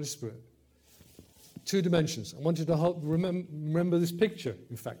work of the Holy Spirit. Two dimensions. I want you to remember this picture,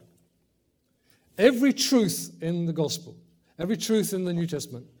 in fact. Every truth in the gospel, every truth in the New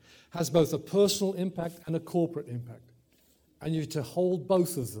Testament has both a personal impact and a corporate impact. And you have to hold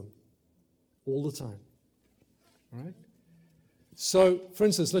both of them all the time. All right? So, for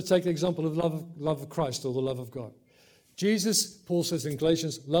instance, let's take the example of love of Christ or the love of God. Jesus, Paul says in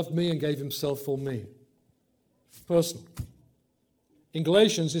Galatians, loved me and gave himself for me. Personal. In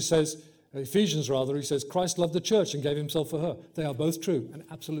Galatians, he says, Ephesians rather, he says, Christ loved the church and gave himself for her. They are both true and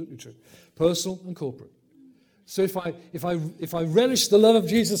absolutely true. Personal and corporate. So if I relish the love of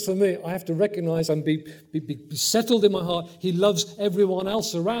Jesus for me, I have to recognize and be settled in my heart. He loves everyone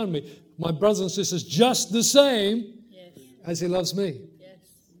else around me, my brothers and sisters, just the same as he loves me. Yes.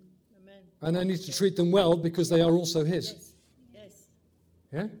 Amen. And I need to treat them well because they are also his. Yes.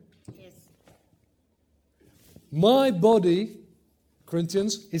 Yeah? Yes. My body,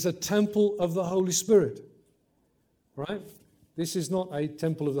 Corinthians, is a temple of the Holy Spirit. Right? This is not a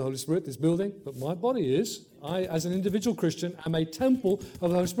temple of the Holy Spirit, this building, but my body is. I, as an individual Christian, am a temple of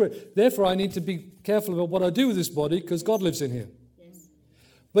the Holy Spirit. Therefore, I need to be careful about what I do with this body because God lives in here. Yes.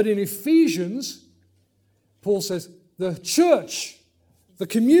 But in Ephesians, Paul says, the church, the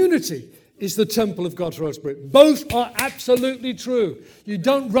community, is the temple of God's Holy Spirit. Both are absolutely true. You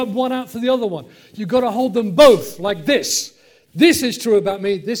don't rub one out for the other one. You've got to hold them both like this. This is true about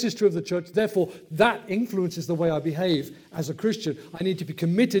me. This is true of the church. Therefore, that influences the way I behave as a Christian. I need to be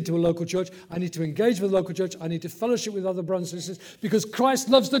committed to a local church. I need to engage with a local church. I need to fellowship with other brothers and sisters because Christ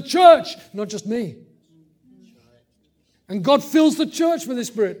loves the church, not just me. And God fills the church with His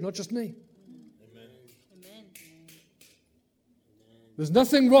Spirit, not just me. Amen. There's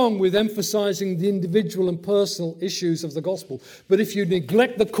nothing wrong with emphasizing the individual and personal issues of the gospel. But if you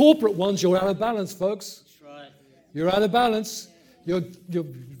neglect the corporate ones, you're out of balance, folks. That's right. You're out of balance. You're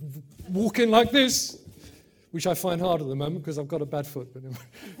walking like this, which I find hard at the moment because I've got a bad foot. But anyway,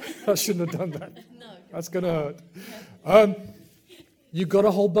 I shouldn't have done that. No. That's going to hurt. You've got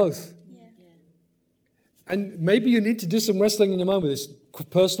to hold both. Yeah. And maybe you need to do some wrestling in your mind with this.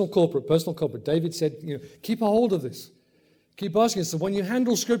 Personal, corporate. David said, keep a hold of this. Keep asking yourself, when you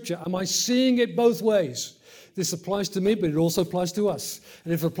handle Scripture, am I seeing it both ways? This applies to me, but it also applies to us.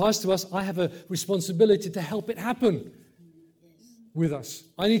 And if it applies to us, I have a responsibility to help it happen with us.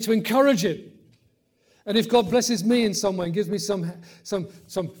 I need to encourage it. And if God blesses me in some way and gives me some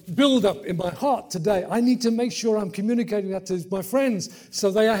build-up in my heart today, I need to make sure I'm communicating that to my friends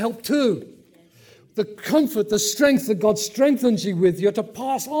so they are helped too. The comfort, the strength that God strengthens you with, you're to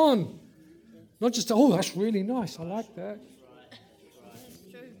pass on. Not just, oh, that's really nice. I like that. That's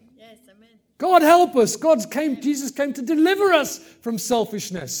true. Yes, amen. God help us. Jesus came to deliver us from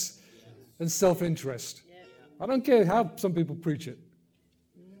selfishness and self-interest. I don't care how some people preach it.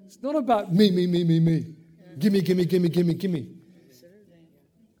 It's not about me. Gimme. Absolutely.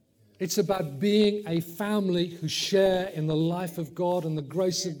 It's about being a family who share in the life of God and the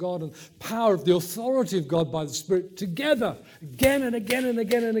grace of God and power of the authority of God by the Spirit together, again and again and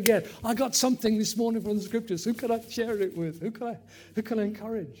again and again. I got something this morning from the Scriptures. Who can I share it with? Who can I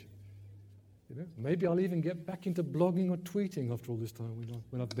encourage? Maybe I'll even get back into blogging or tweeting after all this time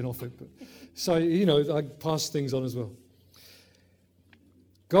when I've been off it. But, so, I pass things on as well.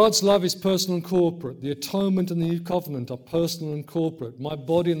 God's love is personal and corporate. The atonement and the new covenant are personal and corporate. My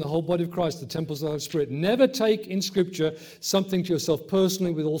body and the whole body of Christ, the temples of the Holy Spirit. Never take in Scripture something to yourself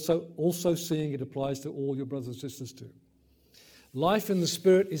personally with also seeing it applies to all your brothers and sisters too. Life in the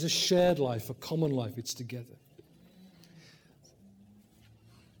Spirit is a shared life, a common life. It's together.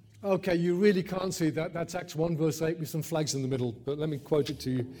 Okay, you really can't see that. That's Acts 1 verse 8 with some flags in the middle, but let me quote it to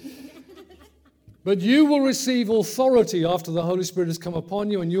you. But you will receive authority after the Holy Spirit has come upon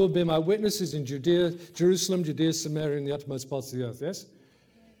you, and you will be my witnesses in Judea, Jerusalem, Judea, Samaria, and the uttermost parts of the earth. Yes?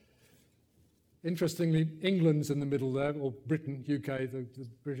 Interestingly, England's in the middle there, or Britain, UK, the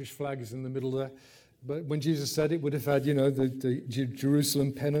British flag is in the middle there. But when Jesus said it, would have had, the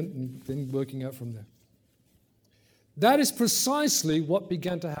Jerusalem pennant and then working out from there. That is precisely what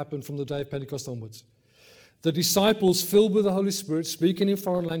began to happen from the day of Pentecost onwards. The disciples, filled with the Holy Spirit, speaking in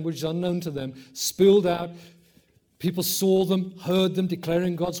foreign languages unknown to them, spilled out. People saw them, heard them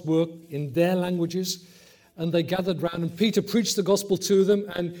declaring God's work in their languages, and they gathered round. And Peter preached the gospel to them.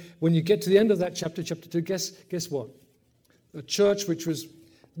 And when you get to the end of that chapter 2, guess what? A church which was,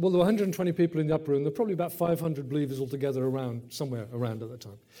 there were 120 people in the upper room. There were probably about 500 believers altogether somewhere around at that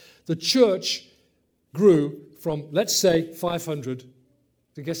time. The church grew from, let's say, 500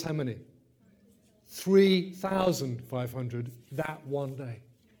 to guess how many? 3,500 that one day.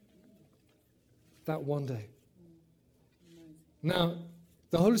 That one day. Now,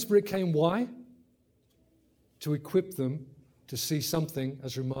 the Holy Spirit came, why? To equip them to see something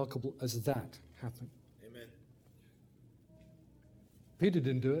as remarkable as that happen. Amen. Peter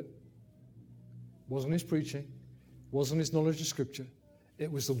didn't do it. Wasn't his preaching. Wasn't his knowledge of Scripture.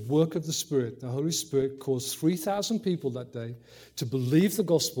 It was the work of the Spirit. The Holy Spirit caused 3,000 people that day to believe the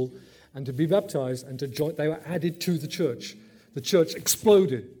gospel and to be baptized and to join. They were added to the church. The church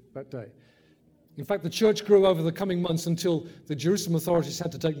exploded that day. In fact, the church grew over the coming months until the Jerusalem authorities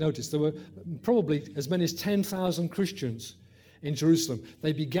had to take notice. There were probably as many as 10,000 Christians in Jerusalem.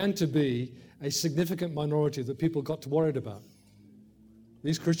 They began to be a significant minority that people got worried about.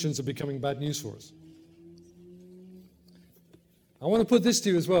 These Christians are becoming bad news for us. I want to put this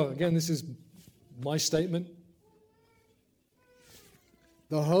to you as well. Again, this is my statement.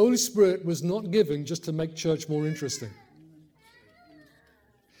 The Holy Spirit was not given just to make church more interesting.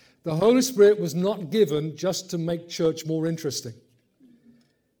 The Holy Spirit was not given just to make church more interesting.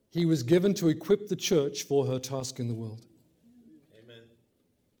 He was given to equip the church for her task in the world.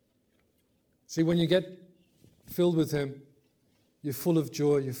 See, when you get filled with Him, you're full of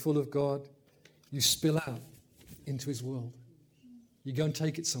joy, you're full of God. You spill out into His world. You go and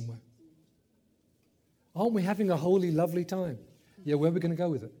take it somewhere. Aren't we having a holy, lovely time? Yeah, where are we going to go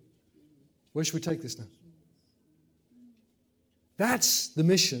with it? Where should we take this now? That's the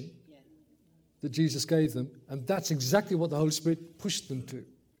mission that Jesus gave them, and that's exactly what the Holy Spirit pushed them to.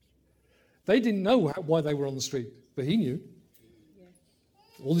 They didn't know why they were on the street, but He knew.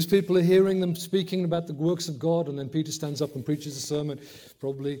 All these people are hearing them speaking about the works of God, and then Peter stands up and preaches a sermon,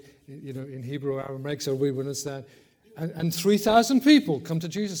 probably in Hebrew or Aramaic, so we would understand. And 3,000 people come to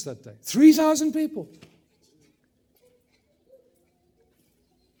Jesus that day. 3,000 people.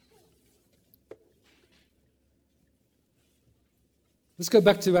 Let's go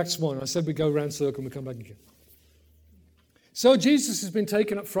back to Acts 1. I said we go around circle and we come back again. So Jesus has been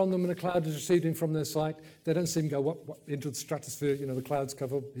taken up from them and a cloud has received him from their sight. They don't see him go into the stratosphere. The clouds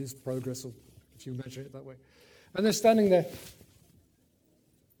cover his progress, or if you measure it that way. And they're standing there.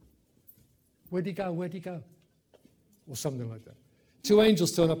 Where'd he go? Where'd he go? Or something like that. 2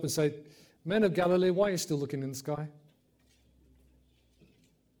 angels turn up and say, Men of Galilee, why are you still looking in the sky?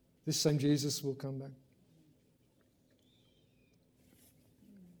 This same Jesus will come back.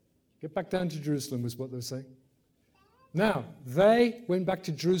 Get back down to Jerusalem was what they were saying. Now, they went back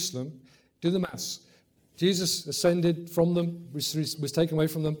to Jerusalem, do the maths. Jesus ascended from them, was taken away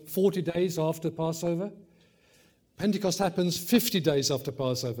from them 40 days after Passover. Pentecost happens 50 days after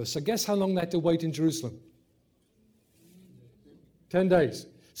Passover. So guess how long they had to wait in Jerusalem? 10 days.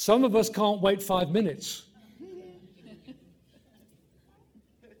 Some of us can't wait 5 minutes.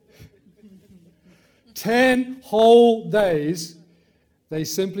 10 whole days. They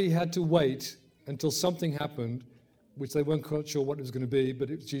simply had to wait until something happened, which they weren't quite sure what it was going to be, but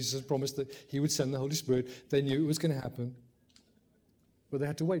Jesus had promised that He would send the Holy Spirit. They knew it was going to happen, but they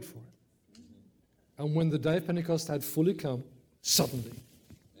had to wait for it. And when the day of Pentecost had fully come, suddenly,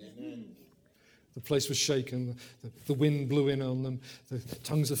 the place was shaken, the wind blew in on them, the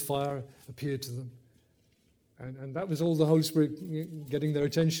tongues of fire appeared to them. And that was all the Holy Spirit getting their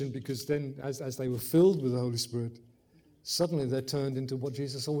attention, because then as they were filled with the Holy Spirit, suddenly they're turned into what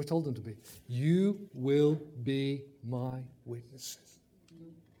Jesus always told them to be. You will be my witnesses.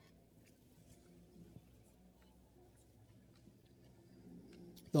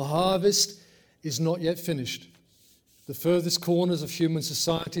 The harvest is not yet finished. The furthest corners of human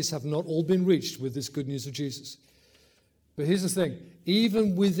societies have not all been reached with this good news of Jesus. But here's the thing.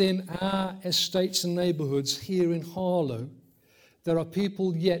 Even within our estates and neighborhoods here in Harlow, there are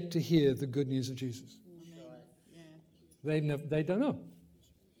people yet to hear the good news of Jesus. They don't know.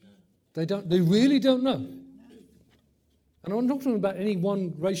 They really don't know. And I'm not talking about any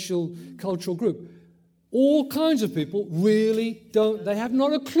one racial, cultural group. All kinds of people really don't. They have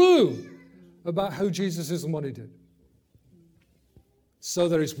not a clue about who Jesus is and what He did. So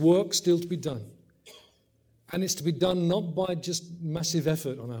there is work still to be done. And it's to be done not by just massive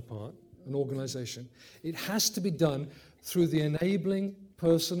effort on our part, an organization. It has to be done through the enabling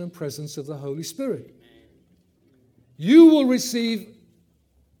person and presence of the Holy Spirit. You will receive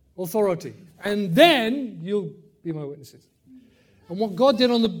authority, and then you'll be my witnesses. And what God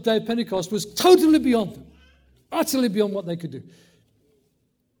did on the day of Pentecost was totally beyond them, utterly beyond what they could do.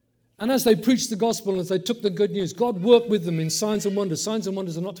 And as they preached the gospel, as they took the good news, God worked with them in signs and wonders. Signs and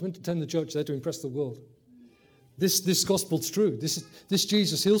wonders are not to entertain the church, they're to impress the world. This gospel's true. This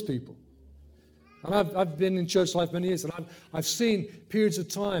Jesus heals people. And I've been in church life many years, and I've seen periods of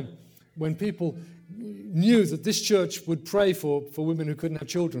time when people knew that this church would pray for women who couldn't have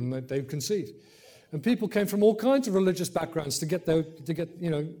children, that they would conceive. And people came from all kinds of religious backgrounds to get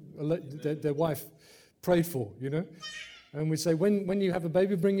their wife prayed for, And we say, when you have a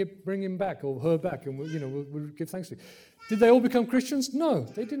baby, bring him back or her back, and we'll give thanks to you. Did they all become Christians? No,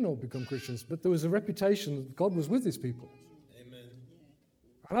 they didn't all become Christians, but there was a reputation that God was with these people. Amen.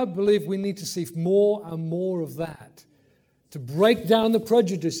 And I believe we need to see more and more of that, to break down the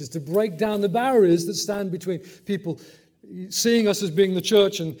prejudices, to break down the barriers that stand between people seeing us as being the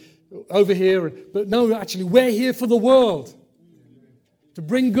church and over here. But no, actually, we're here for the world, to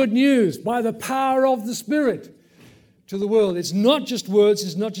bring good news by the power of the Spirit to the world. It's not just words,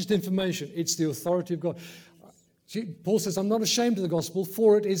 it's not just information, it's the authority of God. Paul says, I'm not ashamed of the gospel,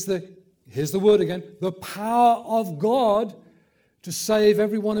 for it is here's the word again, the power of God to save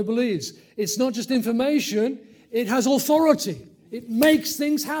everyone who believes. It's not just information, it has authority. It makes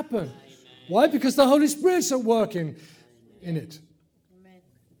things happen. Amen. Why? Because the Holy Spirit's at work in it. Amen.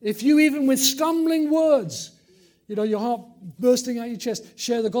 If you, even with stumbling words, your heart bursting out your chest,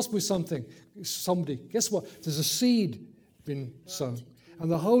 share the gospel with somebody, guess what? There's a seed been sown.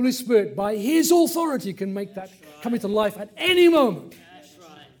 And the Holy Spirit, by His authority, can make that come into life at any moment. That's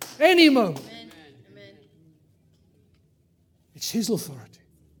right. Any moment. Amen. Amen. It's His authority.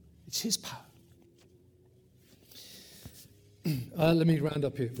 It's His power. Let me round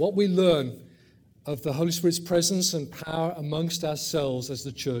up here. What we learn of the Holy Spirit's presence and power amongst ourselves as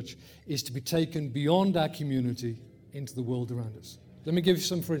the church is to be taken beyond our community into the world around us. Let me give you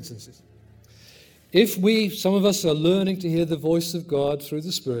some for instances. If some of us are learning to hear the voice of God through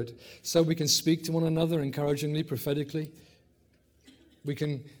the Spirit, so we can speak to one another encouragingly, prophetically, we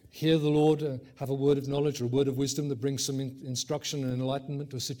can hear the Lord, have a word of knowledge or a word of wisdom that brings some instruction and enlightenment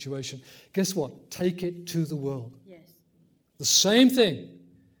to a situation. Guess what? Take it to the world. Yes. The same thing.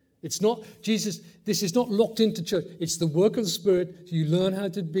 It's not, Jesus, this is not locked into church. It's the work of the Spirit. You learn how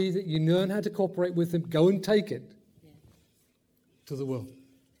to be that. You learn how to cooperate with Him. Go and take it to the world.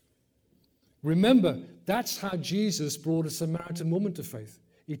 Remember, that's how Jesus brought a Samaritan woman to faith.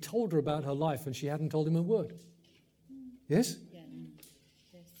 He told her about her life and she hadn't told him a word. Yes? Yeah.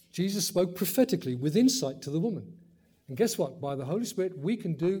 Yes. Jesus spoke prophetically with insight to the woman. And guess what? By the Holy Spirit, we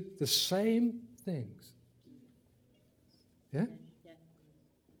can do the same things. Yeah? Yeah.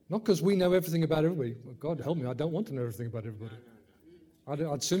 Not because we know everything about everybody. Well, God help me, I don't want to know everything about everybody.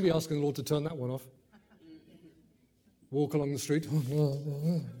 I'd soon be asking the Lord to turn that one off. Walk along the street.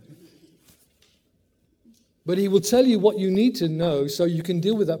 But He will tell you what you need to know so you can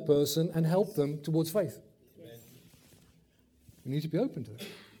deal with that person and help them towards faith. Yes. We need to be open to that.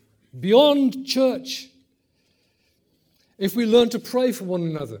 Beyond church, if we learn to pray for one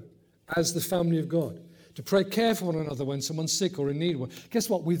another as the family of God, to pray care for one another when someone's sick or in need, well, guess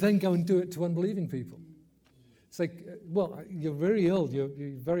what? We then go and do it to unbelieving people. It's like, well, you're very ill, you're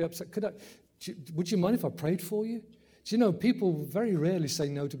very upset. Would you mind if I prayed for you? Do you know, people very rarely say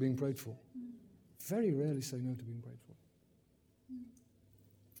no to being prayed for. Very rarely say no to being prayed for.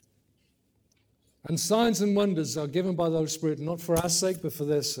 And signs and wonders are given by the Holy Spirit not for our sake, but for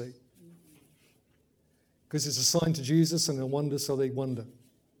their sake. Because it's a sign to Jesus and a wonder, so they wonder.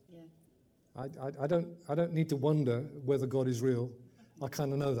 Yeah. I don't need to wonder whether God is real. I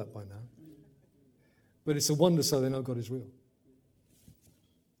kind of know that by now. But it's a wonder so they know God is real.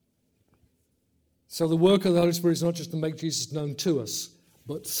 So the work of the Holy Spirit is not just to make Jesus known to us,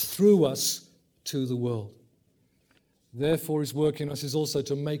 but through us to the world. Therefore, His work in us is also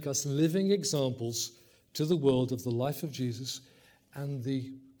to make us living examples to the world of the life of Jesus and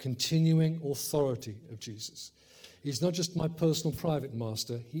the continuing authority of Jesus. He's not just my personal private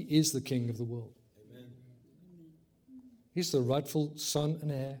master, He is the King of the world. Amen. He's the rightful son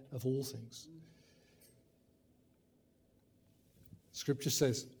and heir of all things. Scripture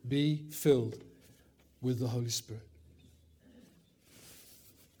says, be filled with the Holy Spirit.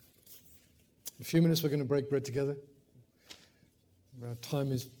 In a few minutes, we're going to break bread together. Our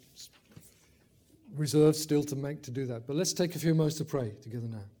time is reserved still to do that. But let's take a few moments to pray together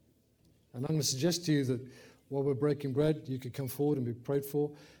now. And I'm going to suggest to you that while we're breaking bread, you could come forward and be prayed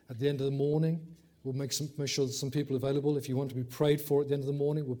for. At the end of the morning, we'll make sure that some people are available. If you want to be prayed for at the end of the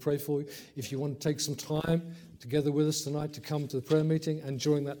morning, we'll pray for you. If you want to take some time together with us tonight to come to the prayer meeting, and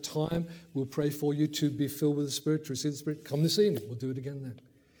during that time, we'll pray for you to be filled with the Spirit, to receive the Spirit. Come this evening. We'll do it again then.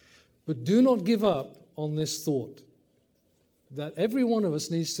 But do not give up on this thought that every one of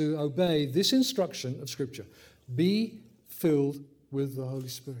us needs to obey this instruction of Scripture. Be filled with the Holy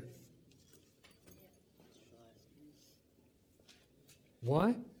Spirit.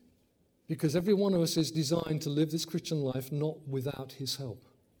 Why? Because every one of us is designed to live this Christian life not without His help.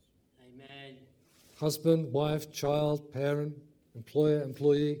 Amen. Husband, wife, child, parent, employer,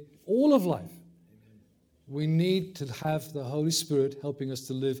 employee, all of life. We need to have the Holy Spirit helping us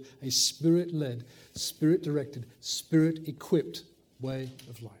to live a Spirit-led, Spirit-directed, Spirit-equipped way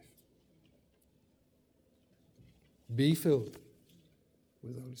of life. Be filled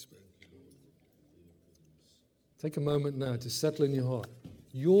with the Holy Spirit. Take a moment now to settle in your heart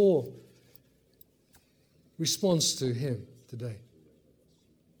your response to Him today.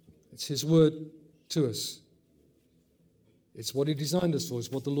 It's His word to us. It's what He designed us for.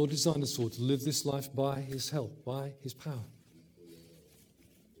 It's what the Lord designed us for, to live this life by His help, by His power.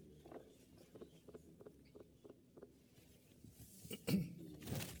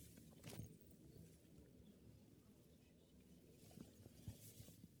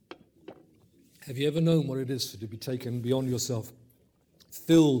 Have you ever known what it is to be taken beyond yourself,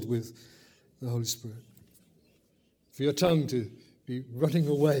 filled with the Holy Spirit? For your tongue to be running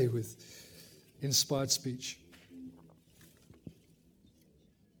away with inspired speech?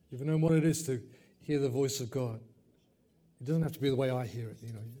 You ever known what it is to hear the voice of God? It doesn't have to be the way I hear it.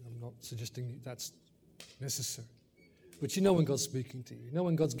 I'm not suggesting that's necessary. But you know when God's speaking to you. You know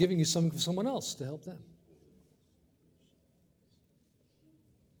when God's giving you something for someone else to help them.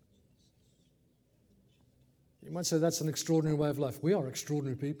 You might say that's an extraordinary way of life. We are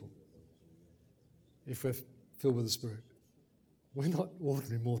extraordinary people if we're filled with the Spirit. We're not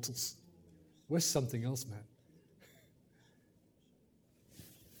ordinary mortals. We're something else, man.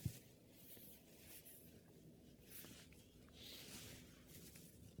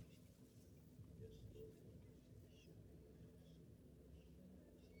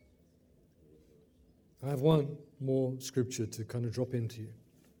 I have one more scripture to kind of drop into you.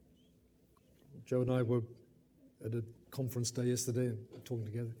 Joe and I were at a conference day yesterday and talking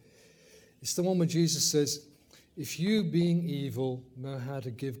together. It's the one where Jesus says, if you, being evil, know how to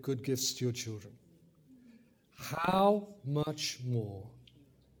give good gifts to your children, how much more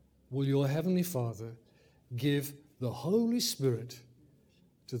will your Heavenly Father give the Holy Spirit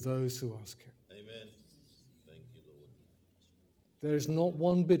to those who ask Him? Amen. Thank you, Lord. There is not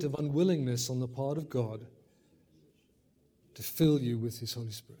one bit of unwillingness on the part of God to fill you with His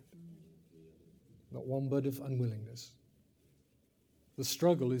Holy Spirit. Not one bit of unwillingness. The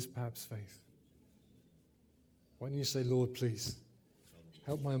struggle is perhaps faith. Why don't you say, Lord, please,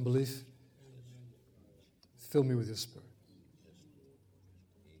 help my unbelief. Fill me with your Spirit.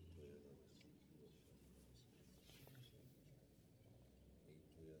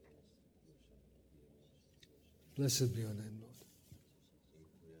 Blessed be your name, Lord.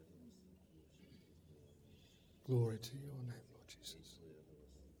 Glory to your name, Lord Jesus.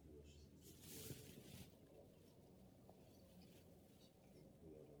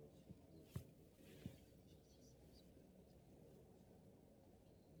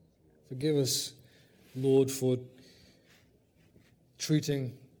 Forgive us, Lord, for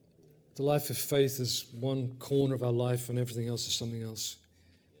treating the life of faith as one corner of our life and everything else is something else.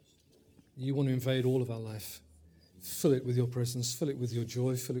 You want to invade all of our life. Fill it with your presence, fill it with your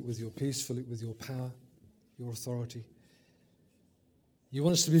joy, fill it with your peace, fill it with your power, your authority. You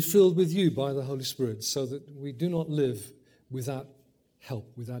want us to be filled with you by the Holy Spirit so that we do not live without help,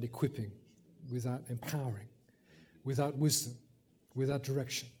 without equipping, without empowering, without wisdom, without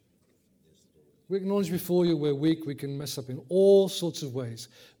direction. We acknowledge before you we're weak, we can mess up in all sorts of ways,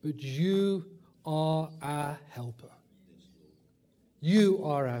 but you are our helper. You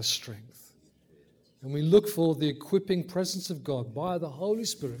are our strength. And we look for the equipping presence of God by the Holy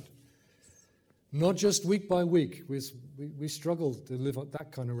Spirit, not just week by week. We struggle to live on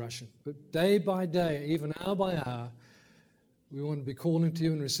that kind of ration, but day by day, even hour by hour, we want to be calling to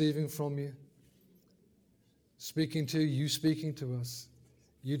you and receiving from you, speaking to you, speaking to us,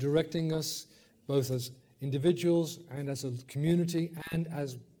 you directing us, both as individuals and as a community and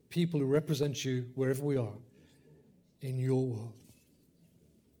as people who represent you wherever we are in your world.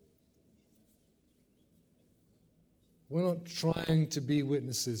 We're not trying to be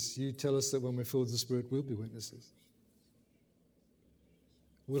witnesses. You tell us that when we're filled with the Spirit, we'll be witnesses.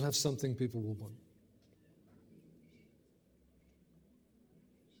 We'll have something people will want.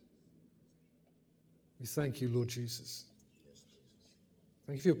 We thank you, Lord Jesus.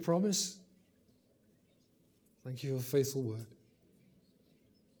 Thank you for your promise. Thank you for your faithful word.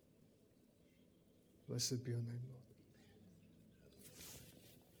 Blessed be your name, Lord.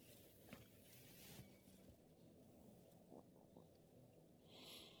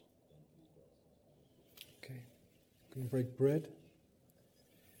 Okay. Going to break bread.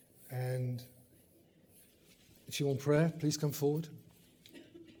 And if you want prayer, please come forward.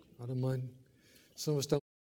 I don't mind. Some of us don't